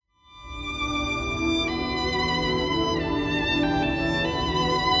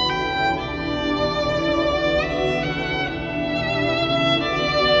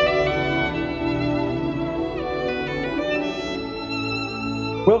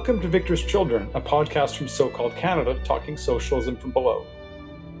Welcome to Victor's Children, a podcast from so-called Canada talking socialism from below.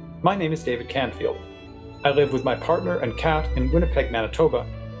 My name is David Canfield. I live with my partner and cat in Winnipeg, Manitoba,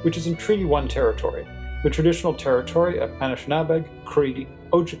 which is in Treaty 1 territory, the traditional territory of Anishinaabeg, Cree,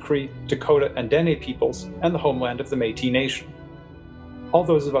 Ojibwe, Dakota, and Dene peoples, and the homeland of the Métis Nation. All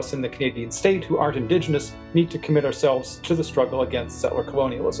those of us in the Canadian state who aren't Indigenous need to commit ourselves to the struggle against settler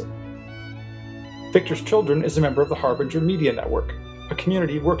colonialism. Victor's Children is a member of the Harbinger Media Network, a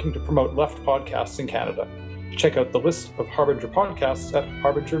community working to promote left podcasts in Canada. Check out the list of Harbinger podcasts at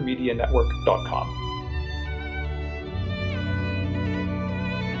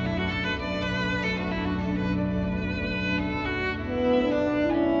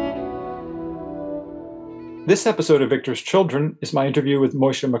This episode of Victor's Children is my interview with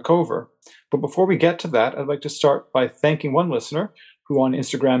Moshe Machover. But before we get to that, I'd like to start by thanking one listener, who on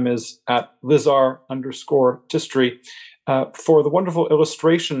Instagram is at Lizar_Tistry, for the wonderful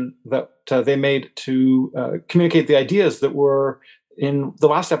illustration that they made to communicate the ideas that were in the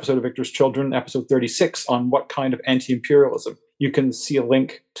last episode of Victor's Children, episode 36, on what kind of anti-imperialism. You can see a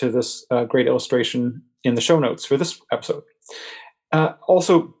link to this great illustration in the show notes for this episode.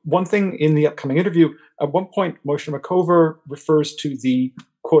 Also, one thing in the upcoming interview, at one point, Moshe Machover refers to the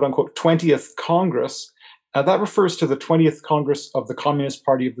quote-unquote 20th Congress. That refers to the 20th Congress of the Communist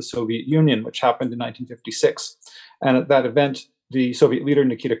Party of the Soviet Union, which happened in 1956. And at that event, the Soviet leader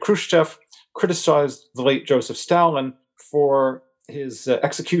Nikita Khrushchev criticized the late Joseph Stalin for his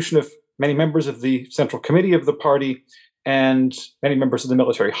execution of many members of the Central Committee of the party and many members of the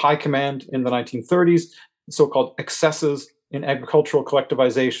military high command in the 1930s, so-called excesses in agricultural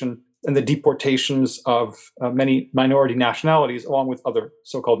collectivization and the deportations of many minority nationalities, along with other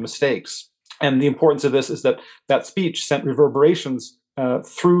so-called mistakes. And the importance of this is that that speech sent reverberations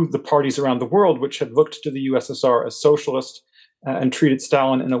through the parties around the world, which had looked to the USSR as socialist and treated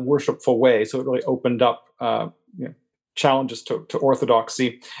Stalin in a worshipful way. So it really opened up challenges to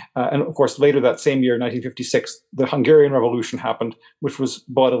orthodoxy. And of course, later that same year, 1956, the Hungarian Revolution happened, which was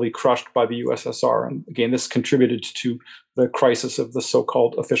bloodily crushed by the USSR. And again, this contributed to the crisis of the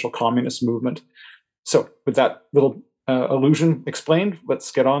so-called official communist movement. So with that little allusion explained,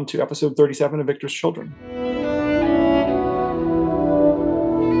 let's get on to episode 37 of Victor's Children.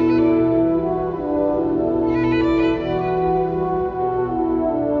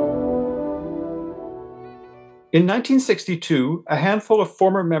 In 1962, a handful of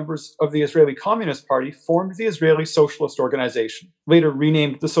former members of the Israeli Communist Party formed the Israeli Socialist Organization, later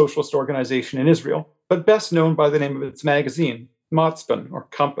renamed the Socialist Organization in Israel, but best known by the name of its magazine, Matzpen, or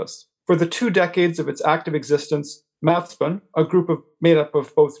Compass. For the 2 decades of its active existence, Matzpen, a group made up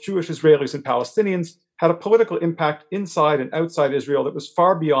of both Jewish Israelis and Palestinians, had a political impact inside and outside Israel that was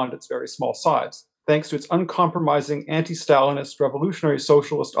far beyond its very small size, thanks to its uncompromising anti-Stalinist revolutionary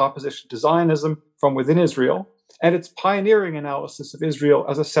socialist opposition to Zionism from within Israel, and its pioneering analysis of Israel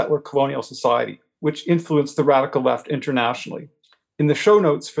as a settler colonial society, which influenced the radical left internationally. In the show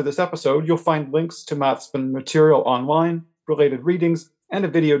notes for this episode, you'll find links to Matzpen material online, related readings, and a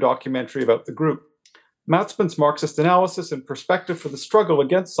video documentary about the group. Matzpen's Marxist analysis and perspective for the struggle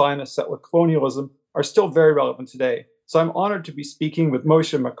against Zionist settler colonialism are still very relevant today. So I'm honored to be speaking with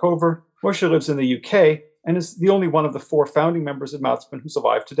Moshe Machover. Moshe lives in the UK and is the only one of the 4 founding members of Matzpen who's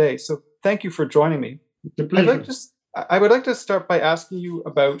alive today. So thank you for joining me. It's a pleasure. I would like to start by asking you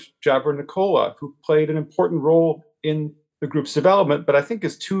about Jabra Nicola, who played an important role in the group's development, but I think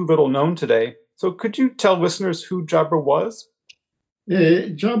is too little known today. So could you tell listeners who Jabra was?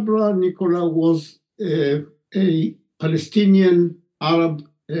 Jabra Nicola was a Palestinian Arab.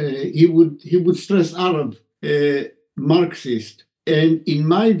 He would stress Arab Marxist, and in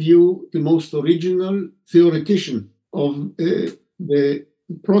my view, the most original theoretician of the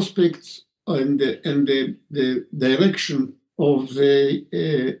prospects and the direction of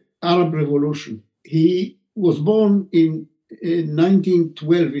the Arab Revolution. He was born in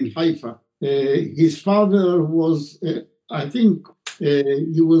 1912 in Haifa. His father was,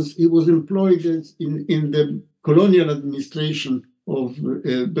 he was employed in the colonial administration of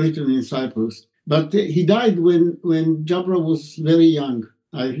Britain in Cyprus. But he died when Jabra was very young.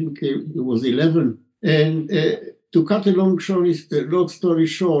 I think he was 11. And to cut a long story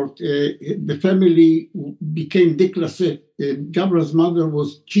short, the family became déclassé. Jabra's mother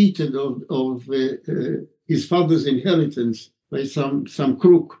was cheated of his father's inheritance by some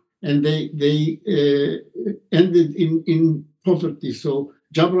crook, and they ended in poverty. So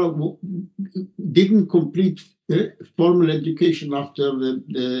Jabra didn't complete formal education after a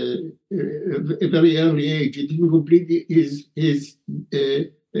very early age. He didn't complete his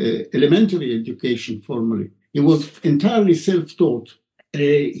elementary education formally. He was entirely self-taught.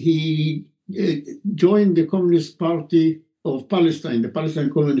 he joined the Communist Party of Palestine, the Palestine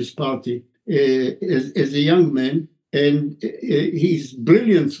Communist Party, as a young man. And his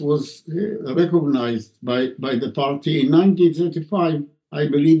brilliance was recognized by the party. In 1935, I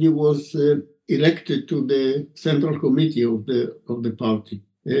believe he was elected to the Central Committee of the party.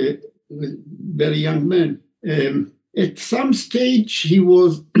 Very young man. At some stage, he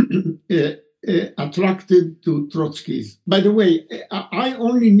was attracted to Trotskyism. By the way, I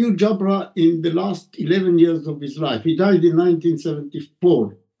only knew Jabra in the last 11 years of his life. He died in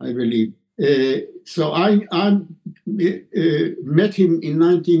 1974, I believe. So I met him in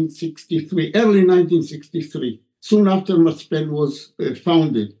 1963, early 1963, soon after Matzpen was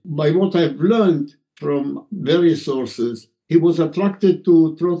founded. By what I've learned from various sources, he was attracted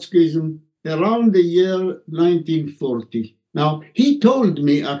to Trotskyism around the year 1940. Now, he told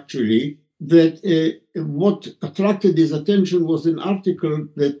me actually that what attracted his attention was an article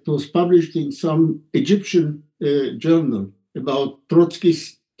that was published in some Egyptian journal about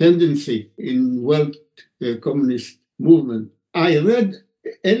Trotsky's tendency in world communist movement. I read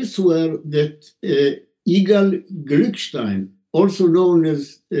elsewhere that Yigal Gluckstein, also known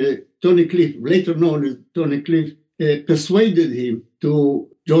as Tony Cliff, later known as Tony Cliff, persuaded him to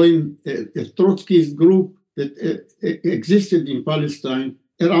join a Trotskyist group that existed in Palestine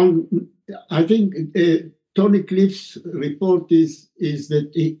around, I think Tony Cliff's report is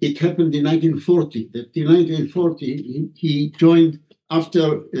that it happened in 1940, that in 1940 he joined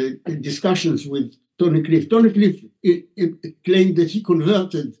after discussions with Tony Cliff. Tony Cliff claimed that he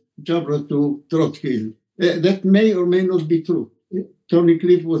converted Jabra to Trotskyism. That may or may not be true. Tony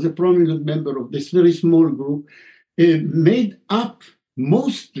Cliff was a prominent member of this very small group, made up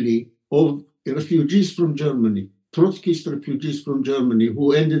mostly of refugees from Germany, Trotskyist refugees from Germany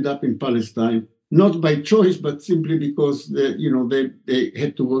who ended up in Palestine, not by choice, but simply because they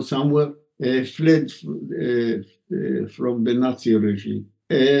had to go somewhere, fled from the Nazi regime.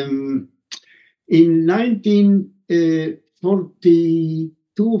 In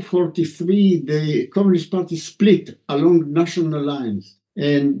 1942-43, the Communist Party split along national lines,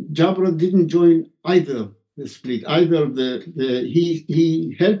 and Jabra didn't join either the split. Either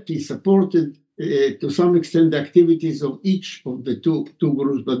he helped, he supported to some extent the activities of each of the two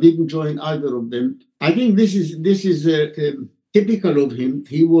groups, but didn't join either of them. I think this is typical of him.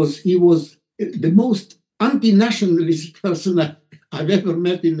 He was the most anti-nationalist person I've ever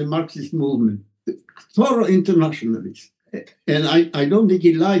met in the Marxist movement, thorough internationalist. And I don't think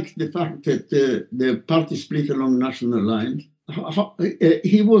he liked the fact that the party split along national lines.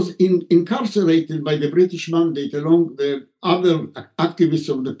 He was incarcerated by the British mandate along the other activists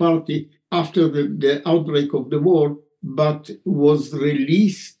of the party after the outbreak of the war, but was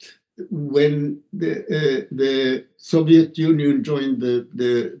released when the Soviet Union joined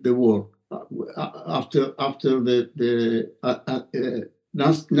the war after the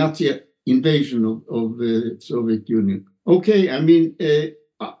Nazi invasion of the Soviet Union. Okay, I mean,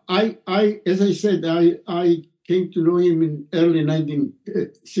 I as I said, I came to know him in early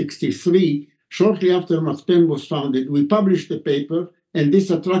 1963, shortly after Matzpen was founded. We published a paper, and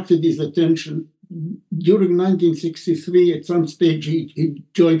this attracted his attention. During 1963, at some stage, he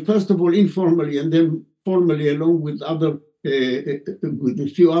joined, first of all, informally, and then formally, along with with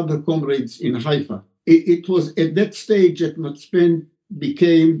a few other comrades in Haifa. It was at that stage that Matzpen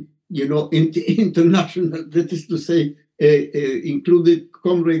became, international, that is to say, included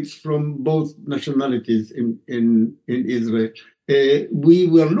comrades from both nationalities in Israel. We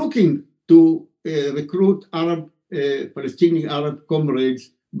were looking to recruit Palestinian Arab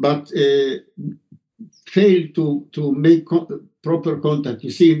comrades, but failed to make proper contact.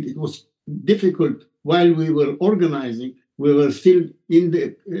 You see, it was difficult while we were organizing. We were still in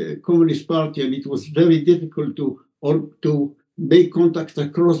the Communist Party, and it was very difficult to make contact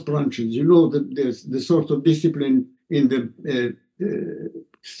across branches. There's the sort of discipline in the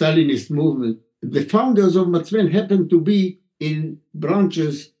Stalinist movement. The founders of Matzpen happened to be in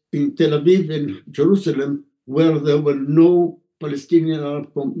branches in Tel Aviv and Jerusalem where there were no Palestinian Arab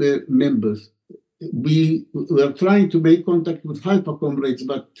members. We were trying to make contact with Haifa comrades,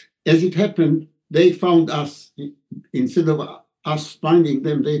 but as it happened, they found us. Instead of us finding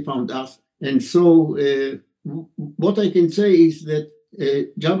them, they found us. And so what I can say is that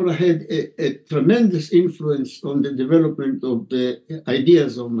Jabra had a tremendous influence on the development of the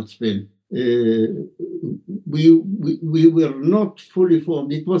ideas of Matzpen. We were not fully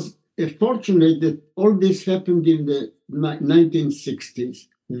formed. It was fortunate that all this happened in the 1960s.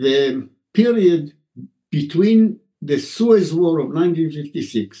 The period between the Suez War of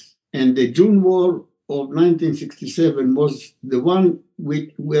 1956 and the June War of 1967 was the one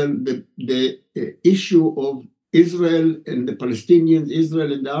where the issue of Israel and the Palestinians,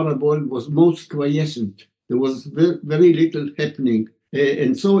 Israel and the Arab world was most quiescent. There was very little happening.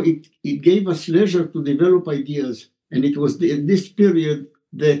 And so it gave us leisure to develop ideas. And it was in this period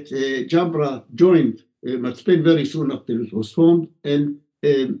that Jabra joined Matzpen very soon after it was formed. And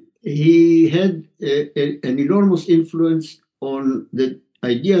he had an enormous influence on the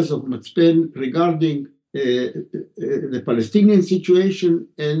ideas of Matzpen regarding the Palestinian situation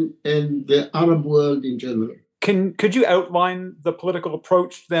and the Arab world in general. Could you outline the political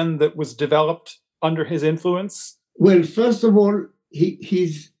approach then that was developed under his influence? Well, first of all,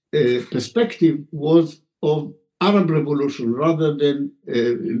 his perspective was of Arab revolution rather than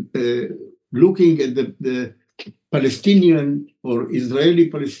looking at the Palestinian or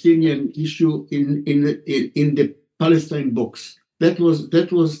Israeli-Palestinian issue in the Palestine box. That was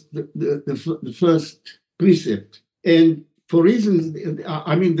the first precept. And for reasons,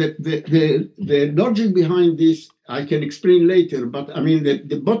 I mean, the logic behind this, I can explain later, but I mean,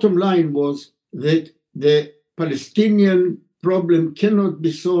 the bottom line was that the Palestinian problem cannot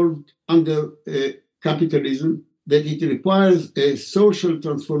be solved under capitalism, that it requires a social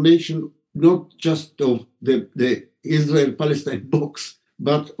transformation, not just of the Israel-Palestine box,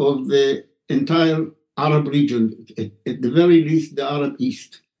 but of the entire Arab region, at the very least the Arab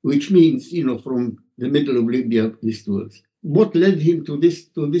East, which means, from the middle of Libya eastwards. What led him to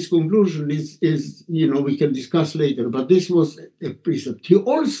this conclusion is we can discuss later, but this was a precept. He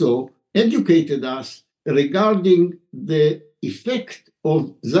also educated us regarding the effect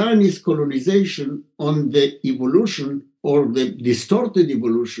of Zionist colonization on the evolution or the distorted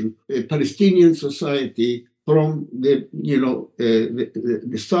evolution of Palestinian society from the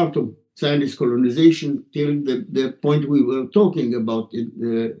start of Zionist colonization till the point we were talking about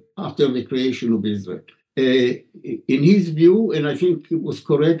after the creation of Israel. In his view, and I think it was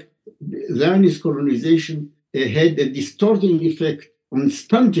correct, Zionist colonization had a distorting effect on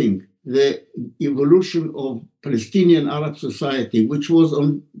stunting the evolution of Palestinian Arab society, which was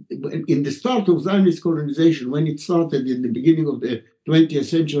in the start of Zionist colonization, when it started in the beginning of the 20th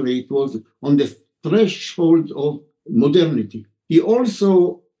century, it was on the threshold of modernity. He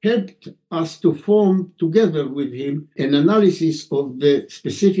also helped us to form, together with him, an analysis of the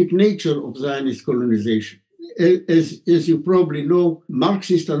specific nature of Zionist colonization. As you probably know,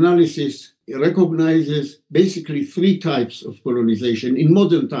 Marxist analysis recognizes basically three types of colonization in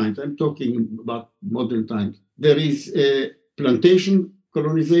modern times. I'm talking about modern times. There is plantation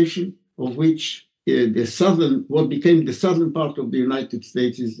colonization, of which what became the southern part of the United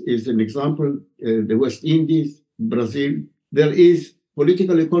States is an example, the West Indies, Brazil. There is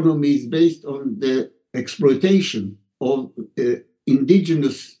political economies based on the exploitation of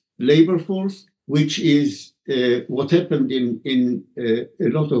indigenous labor force, which is what happened in a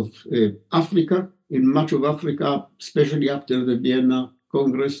lot of Africa, in much of Africa, especially after the Vienna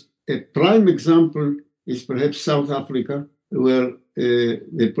Congress. A prime example is perhaps South Africa, where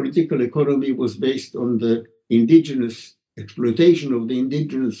the political economy was based on the indigenous exploitation of the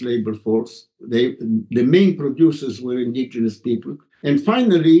indigenous labor force. The main producers were indigenous people. And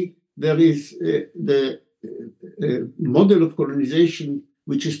finally, there is the model of colonization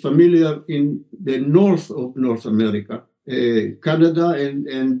which is familiar in the north of North America, Canada and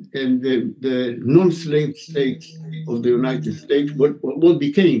the non-slave states of the United States, what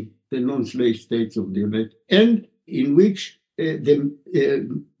became the non-slave states of the United States, and in which the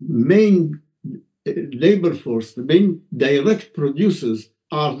main labor force, the main direct producers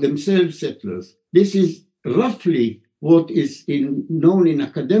are themselves settlers. This is roughly what is known in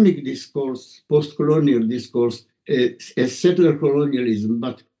academic discourse, post-colonial discourse, as settler colonialism.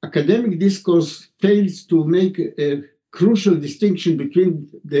 But academic discourse fails to make a crucial distinction between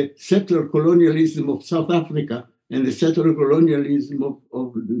the settler colonialism of South Africa and the settler colonialism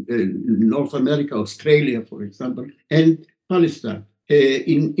of North America, Australia, for example, and Palestine.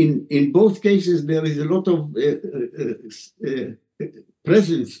 In both cases, there is a lot of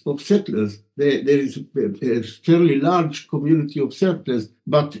presence of settlers. There is a fairly large community of settlers,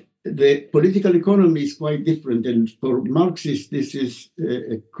 but the political economy is quite different. And for Marxists, this is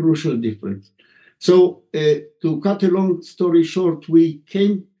a crucial difference. So to cut a long story short, we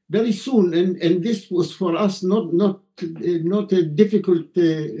came very soon, and this was for us not a difficult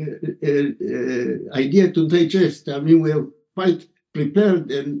idea to digest. I mean, we're quite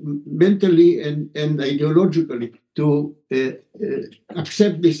prepared and mentally and ideologically to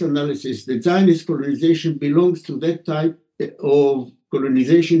accept this analysis. The Zionist colonization belongs to that type of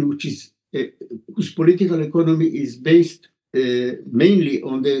colonization whose political economy is based mainly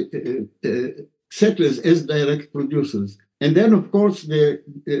on the settlers as direct producers. And then, of course,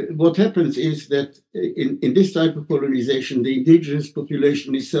 what happens is that in this type of colonization, the indigenous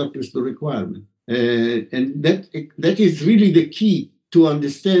population is surplus to requirement. And that is really the key to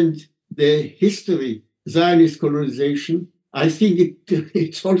understand the history, Zionist colonization. I think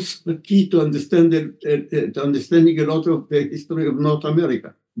it's also the key to understanding a lot of the history of North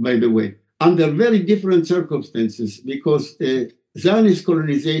America, by the way, under very different circumstances, because Zionist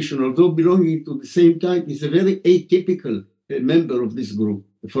colonization, although belonging to the same type, is a very atypical member of this group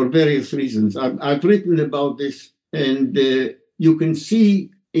for various reasons. I've written about this, and you can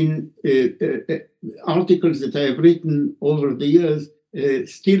see in articles that I have written over the years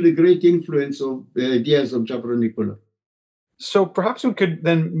still a great influence of the ideas of Jabra Nicola. So perhaps we could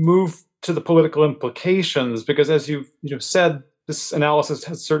then move to the political implications, because as you've said, this analysis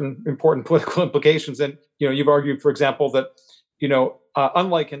has certain important political implications. And you've argued, for example, that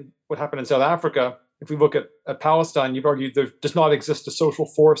unlike in what happened in South Africa, if we look at Palestine, you've argued there does not exist a social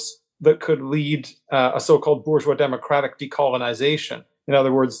force that could lead a so-called bourgeois democratic decolonization. In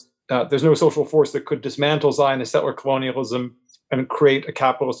other words, there's no social force that could dismantle Zionist settler colonialism and create a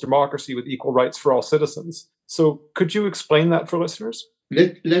capitalist democracy with equal rights for all citizens. So could you explain that for listeners?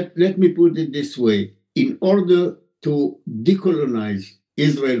 Let me put it this way. In order to decolonize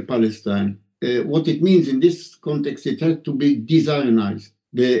Israel-Palestine, what it means in this context, it has to be de-Zionized.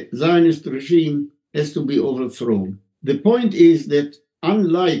 The Zionist regime has to be overthrown. The point is that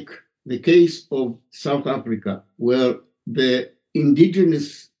unlike the case of South Africa, where the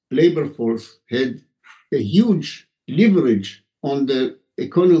indigenous labor force had a huge leverage on the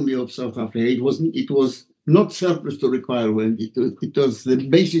economy of South Africa, it was not surplus to requirement, it was the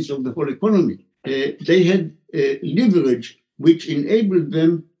basis of the whole economy. They had leverage which enabled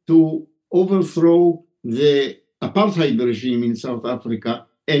them to overthrow the apartheid regime in South Africa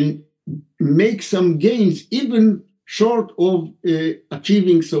and make some gains, even short of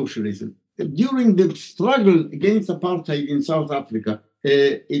achieving socialism. During the struggle against apartheid in South Africa,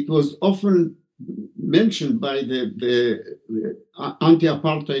 it was often mentioned by the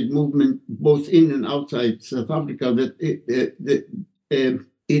anti-apartheid movement, both in and outside South Africa, that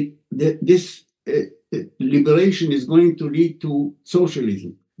this liberation is going to lead to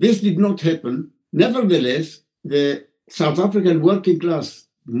socialism. This did not happen. Nevertheless, the South African working class,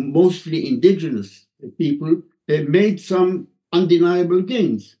 mostly indigenous people, made some undeniable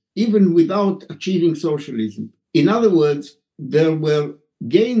gains, even without achieving socialism. In other words, there were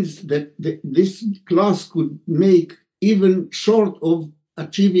gains that this class could make even short of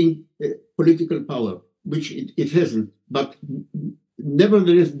achieving political power, which it hasn't, but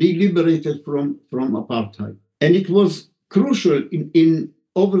nevertheless be liberated from apartheid. And it was crucial in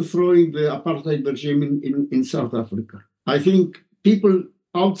overthrowing the apartheid regime in South Africa. I think people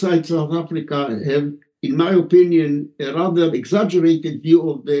outside South Africa have, in my opinion, a rather exaggerated view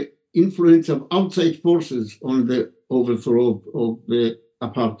of the influence of outside forces on the overthrow of the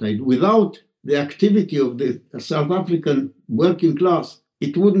apartheid. Without the activity of the South African working class,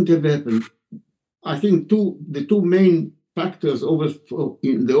 it wouldn't have happened. I think the two main factors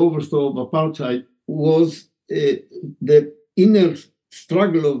in the overthrow of apartheid was the inner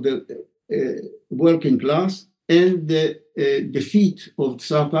struggle of the working class and the defeat of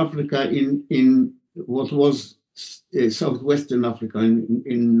South Africa in what was southwestern Africa,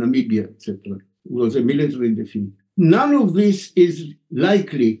 in Namibia, etc. It was a military defeat. None of this is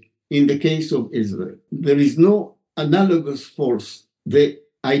likely in the case of Israel. There is no analogous force. The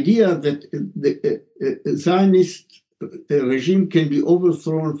idea that the Zionist regime can be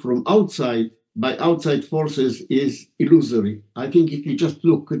overthrown from outside by outside forces is illusory. I think if you just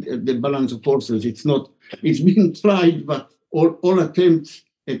look at the balance of forces, it's been tried, but all attempts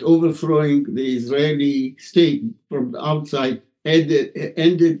at overthrowing the Israeli state from the outside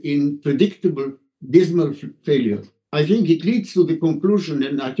ended in predictable, dismal failure. I think it leads to the conclusion,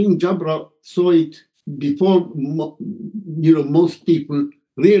 and I think Jabra saw it before most people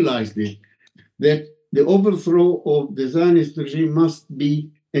realized it, that the overthrow of the Zionist regime must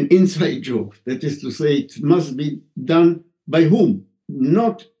be an inside job. That is to say, it must be done by whom?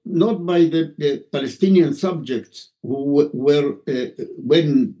 Not by the Palestinian subjects who were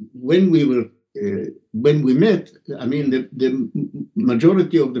when we met. I mean, the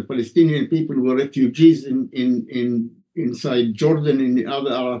majority of the Palestinian people were refugees inside Jordan and in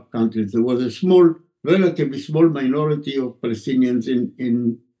other Arab countries. There was a relatively small minority of Palestinians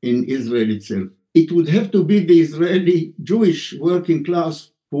in Israel itself. It would have to be the Israeli Jewish working class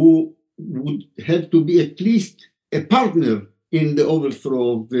who would have to be at least a partner in the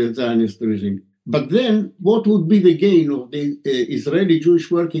overthrow of the Zionist regime. But then, what would be the gain of the Israeli Jewish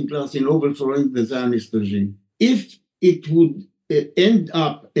working class in overthrowing the Zionist regime? If it would end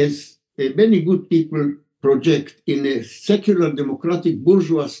up, as many good people project, in a secular democratic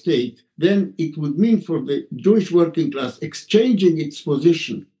bourgeois state, then it would mean for the Jewish working class exchanging its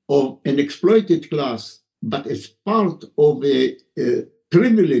position of an exploited class, but as part of a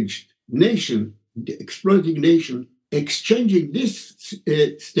privileged nation, the exploiting nation, exchanging this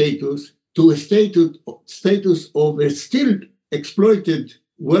status to a status of a still exploited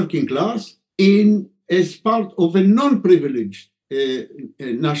working class as part of a non-privileged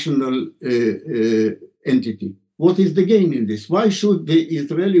national entity. What is the gain in this? Why should the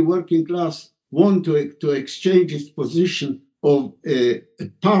Israeli working class want to exchange its position of a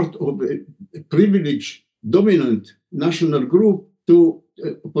part of a privileged dominant national group to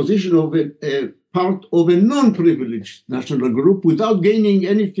a position of a part of a non-privileged national group without gaining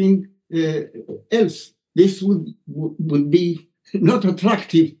anything else? This would be not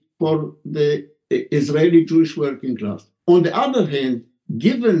attractive for the Israeli Jewish working class. On the other hand,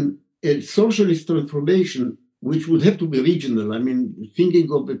 given a socialist transformation, which would have to be regional, I mean,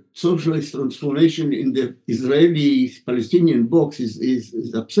 thinking of a socialist transformation in the Israeli-Palestinian box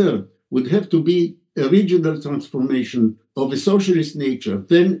is absurd, would have to be a regional transformation of a socialist nature.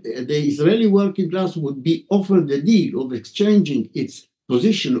 Then the Israeli working class would be offered the deal of exchanging its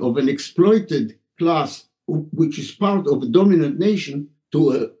position of an exploited class, which is part of a dominant nation,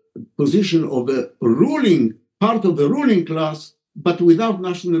 to a position of a part of the ruling class, but without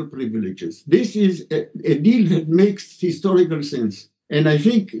national privileges. This is a deal that makes historical sense. And I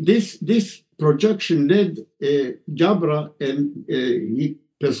think this projection led Jabra, and he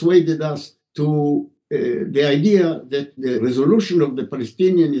persuaded us to the idea that the resolution of the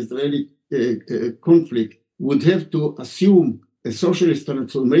Palestinian-Israeli conflict would have to assume a socialist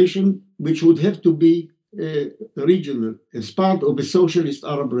transformation, which would have to be regional as part of a socialist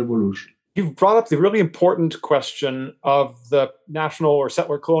Arab revolution. You've brought up the really important question of the national or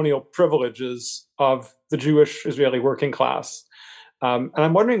settler colonial privileges of the Jewish Israeli working class. And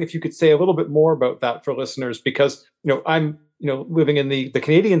I'm wondering if you could say a little bit more about that for listeners, because I'm living in the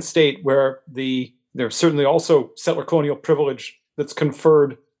Canadian state where there's certainly also settler colonial privilege that's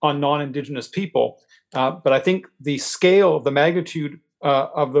conferred on non-Indigenous people. But I think the scale of the magnitude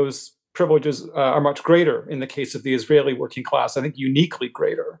of those privileges are much greater in the case of the Israeli working class, I think uniquely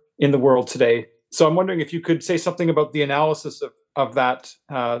greater in the world today. So I'm wondering if you could say something about the analysis of that,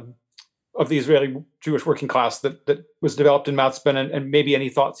 of the Israeli Jewish working class that was developed in Matzpen, and maybe any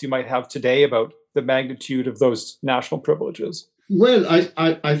thoughts you might have today about the magnitude of those national privileges. Well,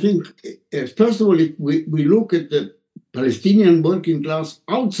 I think, first of all, if we look at the Palestinian working class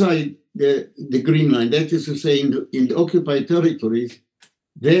outside the Green Line, that is to say in the occupied territories,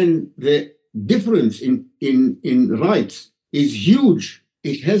 then the difference in rights is huge.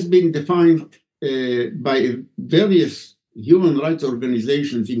 It has been defined by various human rights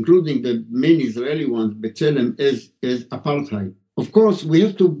organizations, including the main Israeli ones, B'Tselem, as apartheid. Of course, we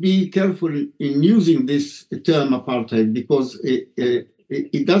have to be careful in using this term apartheid, because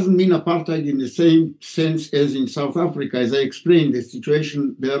it doesn't mean apartheid in the same sense as in South Africa. As I explained, the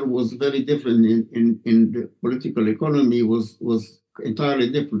situation there was very different in the political economy was entirely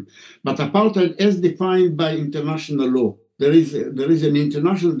different. But apartheid, as defined by international law, there is an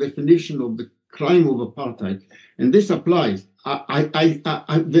international definition of the crime of apartheid, and this applies. I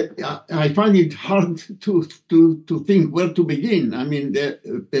find it hard to think where to begin. I mean,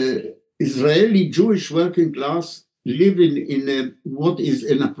 the Israeli Jewish working class live in what is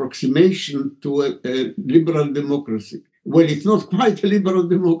an approximation to a liberal democracy. Well, it's not quite a liberal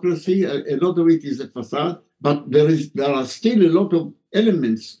democracy. A lot of it is a facade, but there are still a lot of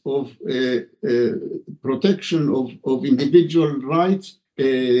elements of protection of individual rights,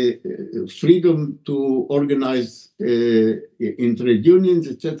 freedom to organize in trade unions,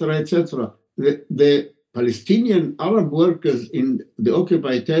 etc., etc. The Palestinian Arab workers in the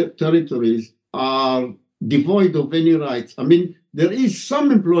occupied territories are devoid of any rights. I mean, there is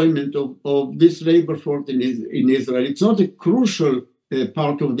some employment of this labor force in Israel. It's not a crucial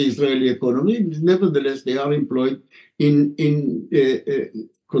part of the Israeli economy. Nevertheless, they are employed in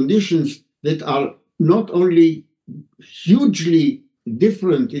conditions that are not only hugely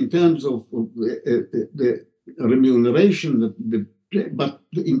different in terms of the remuneration, but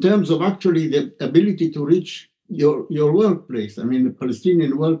in terms of actually the ability to reach your workplace. I mean, the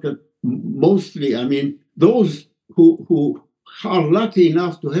Palestinian worker mostly, I mean, those who are lucky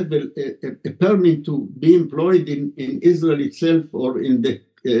enough to have a permit to be employed in Israel itself or in the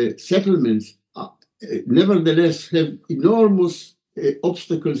settlements, nevertheless have enormous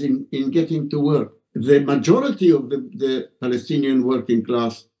obstacles in getting to work. The majority of the Palestinian working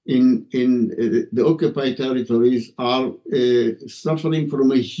class in the occupied territories are suffering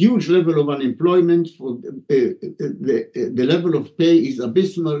from a huge level of unemployment. The level of pay is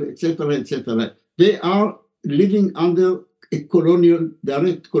abysmal, etc., etc. They are living under a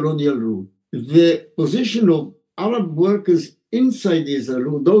direct colonial rule. The position of Arab workers inside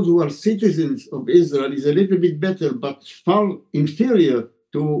Israel, those who are citizens of Israel, is a little bit better, but far inferior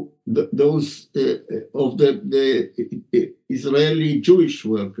to those of the Israeli Jewish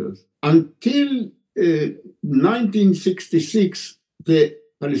workers. Until 1966, the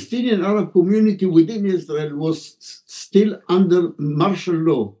Palestinian Arab community within Israel was still under martial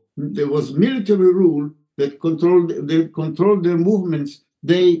law. There was military rule that controlled their movements.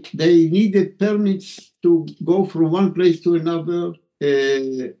 They needed permits to go from one place to another.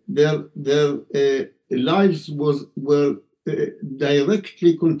 Their lives were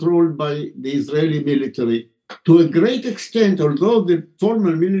directly controlled by the Israeli military. To a great extent, although the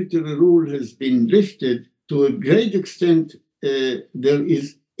formal military rule has been lifted, to a great extent, there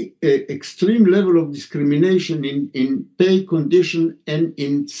is an extreme level of discrimination in pay condition and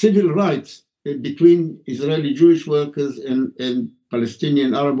in civil rights between Israeli Jewish workers and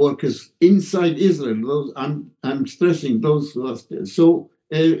Palestinian Arab workers inside Israel. Those I'm stressing those who are still. So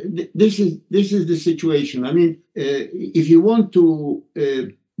this is the situation. I mean, if you want to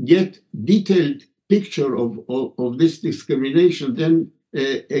get detailed picture of this discrimination, then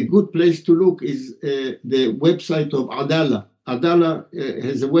a good place to look is the website of Adala. Adala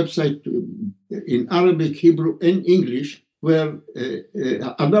has a website in Arabic, Hebrew, and English, where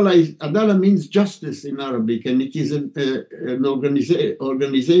Adala means justice in Arabic, and it is an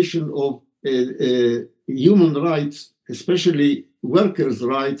organization of human rights, especially workers'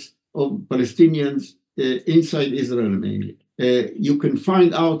 rights of Palestinians inside Israel mainly. You can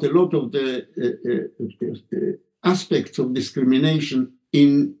find out a lot of the aspects of discrimination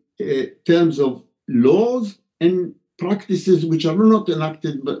in terms of laws and practices which are not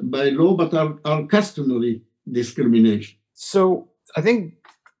enacted by law but are customary discrimination. So I think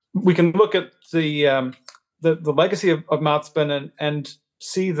we can look at the legacy of Matzpen and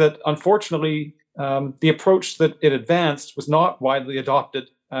see that unfortunately the approach that it advanced was not widely adopted,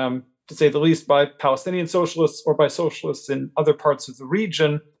 to say the least, by Palestinian socialists or by socialists in other parts of the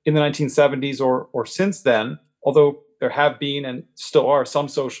region in the 1970s or since then, although there have been and still are some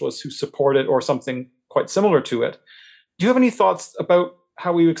socialists who support it or something quite similar to it. Do you have any thoughts about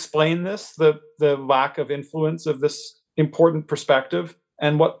how we explain this, the lack of influence of this important perspective,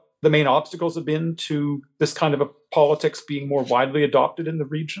 and what the main obstacles have been to this kind of a politics being more widely adopted in the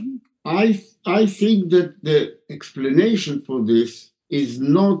region? I think that the explanation for this is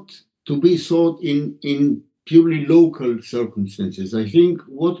not to be sought in purely local circumstances. I think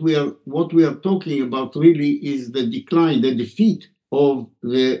what we are talking about really is the decline, the defeat of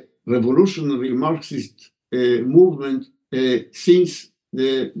the revolutionary Marxist movement since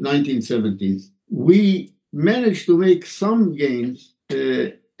the 1970s. We managed to make some gains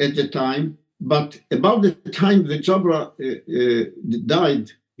at the time, but about the time that Jabra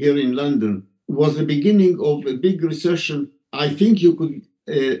died here in London was the beginning of a big recession. I think you could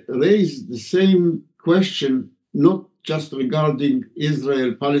raise the same question, not just regarding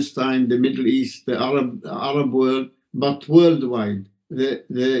Israel, Palestine, the Middle East, the Arab world, but worldwide.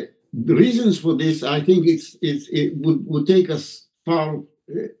 The reasons for this, I think it would take us far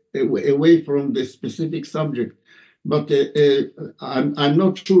away from the specific subject. But I'm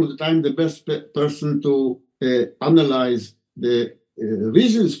not sure that I'm the best person to analyze the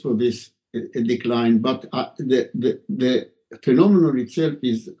reasons for this decline. But the phenomenon itself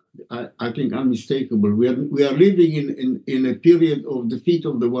is, I think, unmistakable. We are living in a period of defeat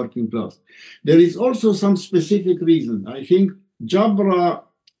of the working class. There is also some specific reason. I think Jabra,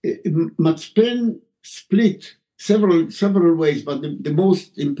 Matzpen split several ways, but the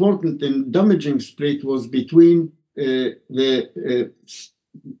most important and damaging split was between the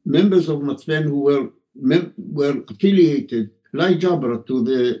members of Matzpen who were affiliated, like Jabra, to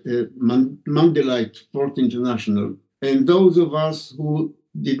the Mandelite Fourth International, and those of us who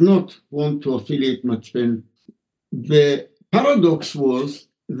did not want to affiliate Matzpen. The paradox was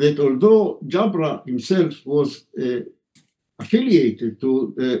that although Jabra himself was affiliated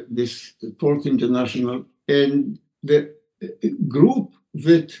to this Fourth International, and the group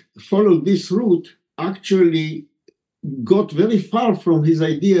that followed this route actually got very far from his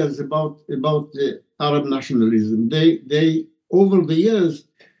ideas about Arab nationalism. They over the years,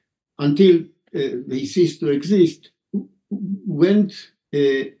 until they ceased to exist, went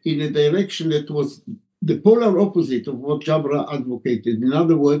in a direction that was the polar opposite of what Jabra advocated. In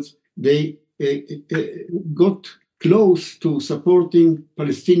other words, they got close to supporting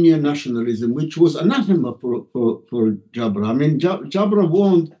Palestinian nationalism, which was anathema for Jabra. I mean, Jabra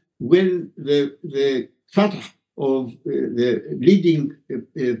warned when the Fatah of the leading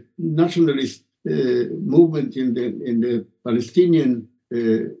nationalist movement in the Palestinian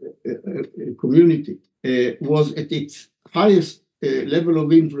community was at its highest level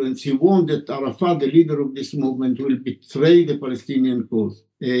of influence. He warned that Arafat, the leader of this movement, will betray the Palestinian cause.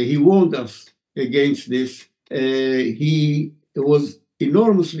 He warned us against this. He was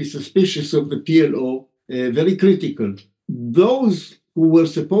enormously suspicious of the PLO, very critical. Those who were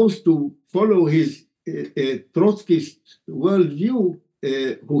supposed to follow his Trotskyist worldview,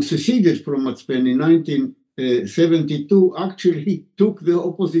 who seceded from Matzpen in 1972, actually took the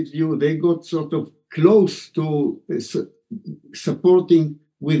opposite view. They got sort of close to supporting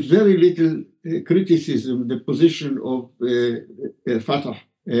with very little criticism the position of Fatah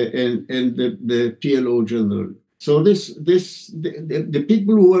and the PLO generally. So the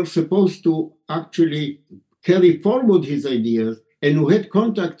people who were supposed to actually carry forward his ideas and who had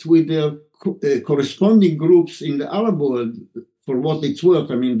contact with their corresponding groups in the Arab world, for what it's worth,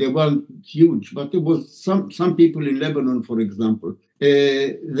 I mean, they weren't huge, but there was some people in Lebanon, for example.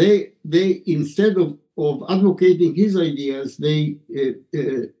 They instead of advocating his ideas, they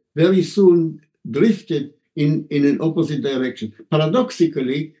very soon drifted in an opposite direction.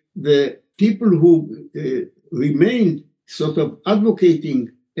 Paradoxically, the people who remained sort of advocating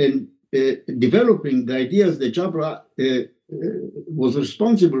and developing the ideas that Jabra was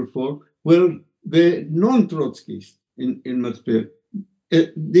responsible for were the non-Trotskyists in Matzpen.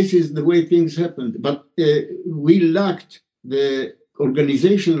 This is the way things happened, but we lacked the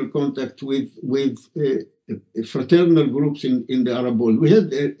organizational contact with fraternal groups in the Arab world. We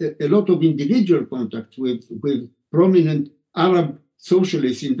had a lot of individual contact with prominent Arab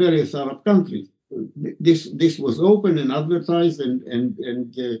socialists in various Arab countries. This was open and advertised and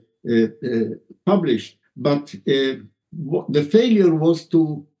published, but the failure was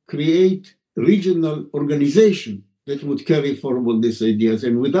to create regional organization that would carry forward these ideas.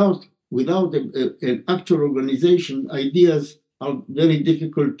 And without an actual organization, ideas are very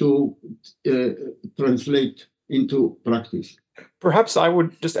difficult to translate into practice. Perhaps I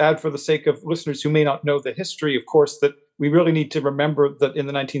would just add, for the sake of listeners who may not know the history, of course, that we really need to remember that in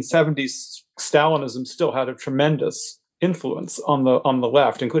the 1970s, Stalinism still had a tremendous influence on the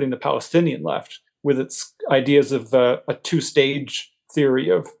left, including the Palestinian left, with its ideas of a two-stage theory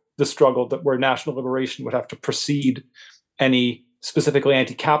of the struggle, that where national liberation would have to precede any specifically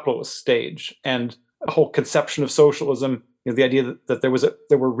anti-capitalist stage, and a whole conception of socialism, the idea that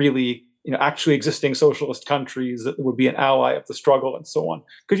there were really actually existing socialist countries that would be an ally of the struggle, and so on.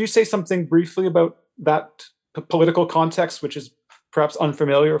 Could you say something briefly about that political context, which is perhaps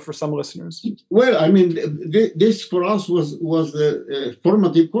unfamiliar for some listeners? Well, I mean, this for us was a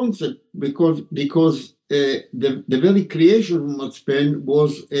formative concept because the very creation of Matzpen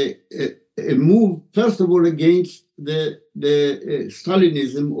was a move, first of all, against the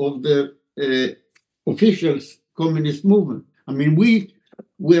Stalinism of the official communist movement. I mean,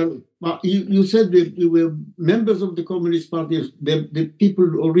 you said that we were members of the Communist Party. The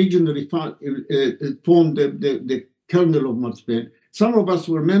people originally formed the kernel of Matzpen. Some of us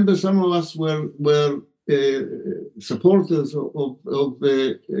were members, some of us were supporters of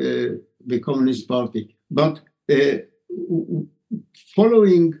the Communist Party. But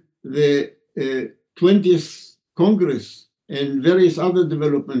following the 20th Congress and various other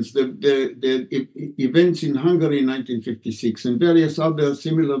developments, the events in Hungary in 1956 and various other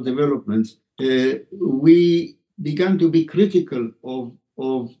similar developments, we began to be critical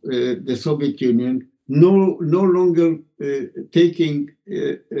of the Soviet Union, no longer taking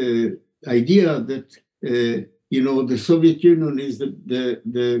idea that the Soviet Union is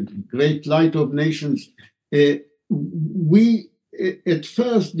the great light of nations. We at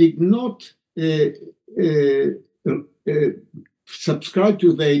first did not subscribe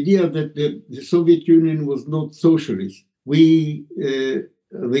to the idea that the Soviet Union was not socialist. We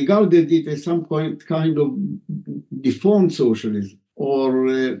regarded it as some kind of deformed socialism,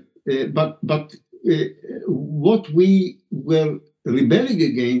 but what we were rebelling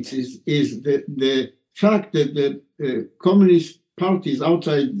against is the fact that the communist parties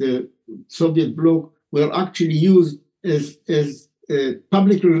outside the Soviet bloc were actually used as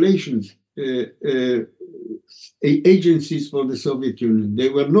public relations agencies for the Soviet Union. They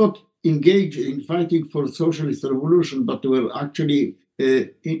were not engaged in fighting for socialist revolution, but were actually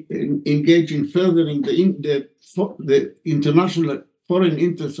engaged in furthering the international foreign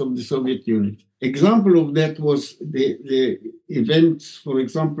interests of the Soviet Union. Example of that was the events, for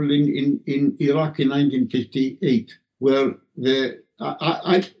example, in Iraq in 1958, where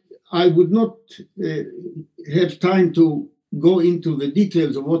I would not have time to go into the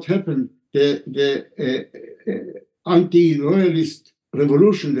details of what happened. The anti-royalist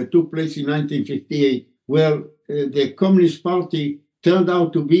revolution that took place in 1958, where the Communist Party turned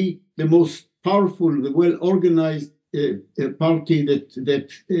out to be the most powerful, the well-organized party that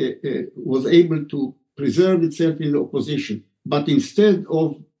was able to preserve itself in the opposition. But instead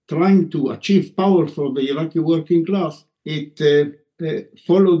of trying to achieve power for the Iraqi working class, it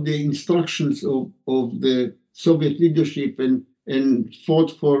followed the instructions of the Soviet leadership and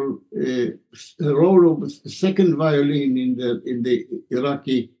fought for a role of second violin in the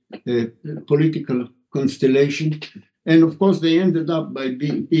Iraqi political constellation. And of course, they ended up by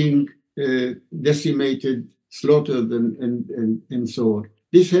being decimated, slaughtered, and so on.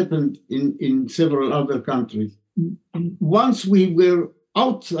 This happened in several other countries. Once we were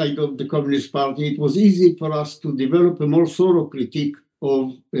outside of the Communist Party, it was easy for us to develop a more thorough critique of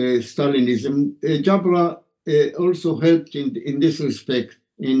Stalinism. Jabra also helped in this respect,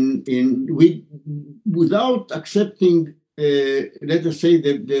 without accepting, let us say,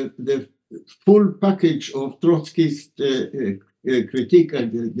 the full package of Trotskyist critique and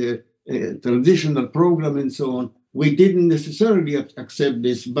the traditional program and so on. We didn't necessarily accept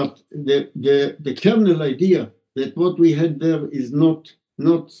this, but the kernel idea that what we had there is not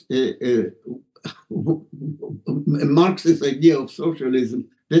a Marxist idea of socialism,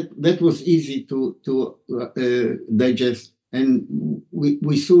 that was easy to digest, and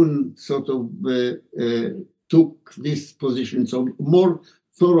we soon sort of took this position, so more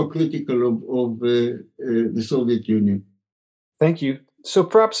thorough critical of the Soviet Union. Thank you. So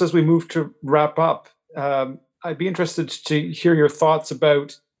perhaps as we move to wrap up, I'd be interested to hear your thoughts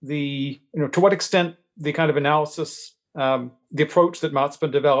about to what extent the kind of analysis, the approach that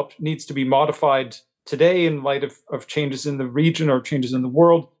Matzpen developed needs to be modified today in light of changes in the region or changes in the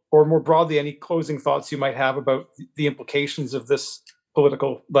world, or more broadly, any closing thoughts you might have about the implications of this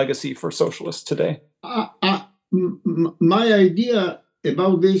political legacy for socialists today? My idea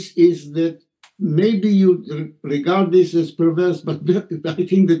about this is that maybe you regard this as perverse, but I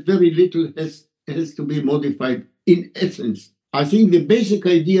think that very little has to be modified in essence. I think the basic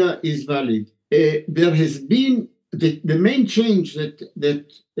idea is valid. There has been the main change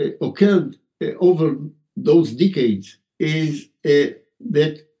that occurred over those decades is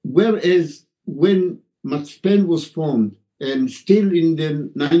that whereas when Matzpen was formed and still in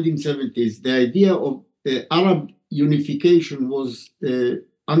the 1970s, the idea of Arab unification was, at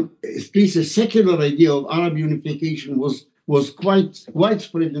least a secular idea of Arab unification was quite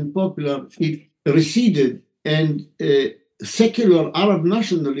widespread and popular. It receded, and secular Arab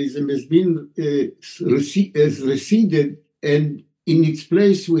nationalism has been has receded, and in its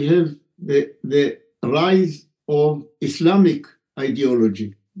place we have the rise of Islamic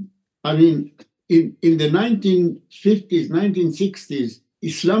ideology. I mean, in the 1950s, 1960s,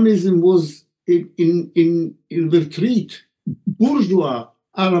 Islamism was in retreat. Bourgeois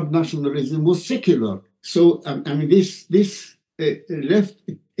Arab nationalism was secular. So, I mean, this left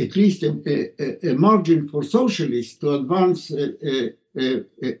at least a margin for socialists to advance the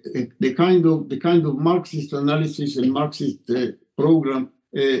kind of Marxist analysis and Marxist program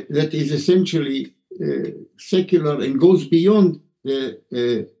that is essentially secular and goes beyond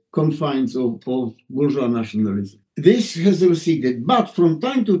the confines of bourgeois nationalism. This has receded, but from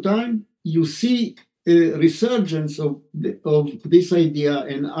time to time you see a resurgence of this idea,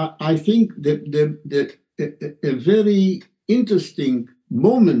 and I think that a very interesting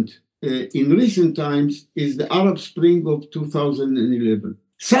moment in recent times is the Arab Spring of 2011.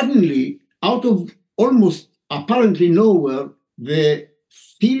 Suddenly, out of almost apparently nowhere, the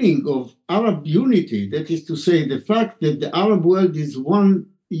feeling of Arab unity, that is to say, the fact that the Arab world is one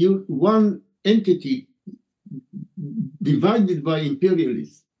entity divided by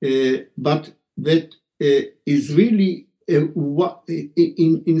imperialists, but that is really,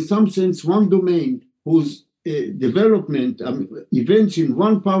 in some sense, one domain whose development, events in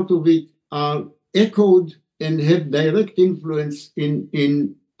one part of it are echoed and have direct influence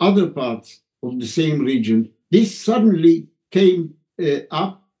in other parts of the same region. This suddenly came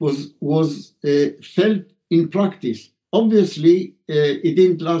up, was felt in practice. Obviously, it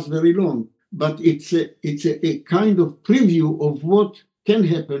didn't last very long, but it's a kind of preview of what can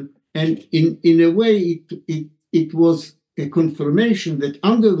happen. And in a way, it was a confirmation that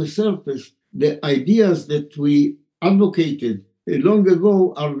under the surface, the ideas that we advocated long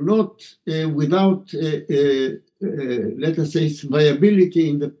ago are not without let us say, its viability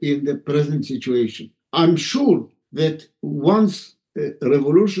in the present situation. I'm sure that once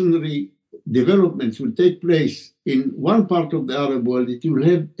revolutionary developments will take place in one part of the Arab world, it will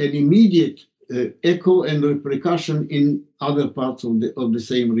have an immediate echo and repercussion in other parts of the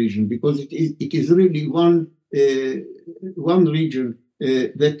same region, because it is really one region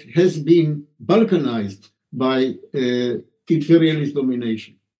that has been balkanized by imperialist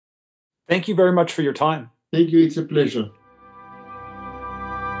domination. Thank you very much for your time. Thank you. It's a pleasure.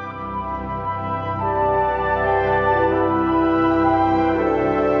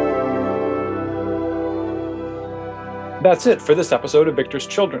 That's it for this episode of Victor's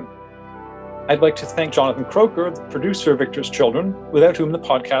Children. I'd like to thank Jonathan Croker, the producer of Victor's Children, without whom the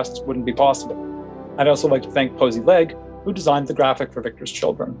podcast wouldn't be possible. I'd also like to thank Posey Legg, who designed the graphic for Victor's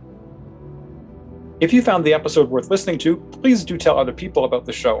Children. If you found the episode worth listening to, please do tell other people about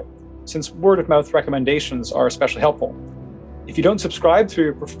the show, since word-of-mouth recommendations are especially helpful. If you don't subscribe through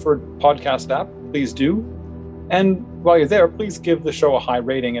your preferred podcast app, please do. And while you're there, please give the show a high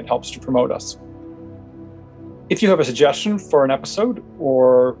rating. It helps to promote us. If you have a suggestion for an episode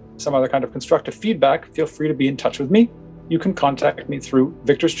or some other kind of constructive feedback, feel free to be in touch with me. You can contact me through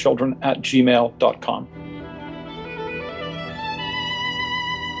victorschildren@gmail.com.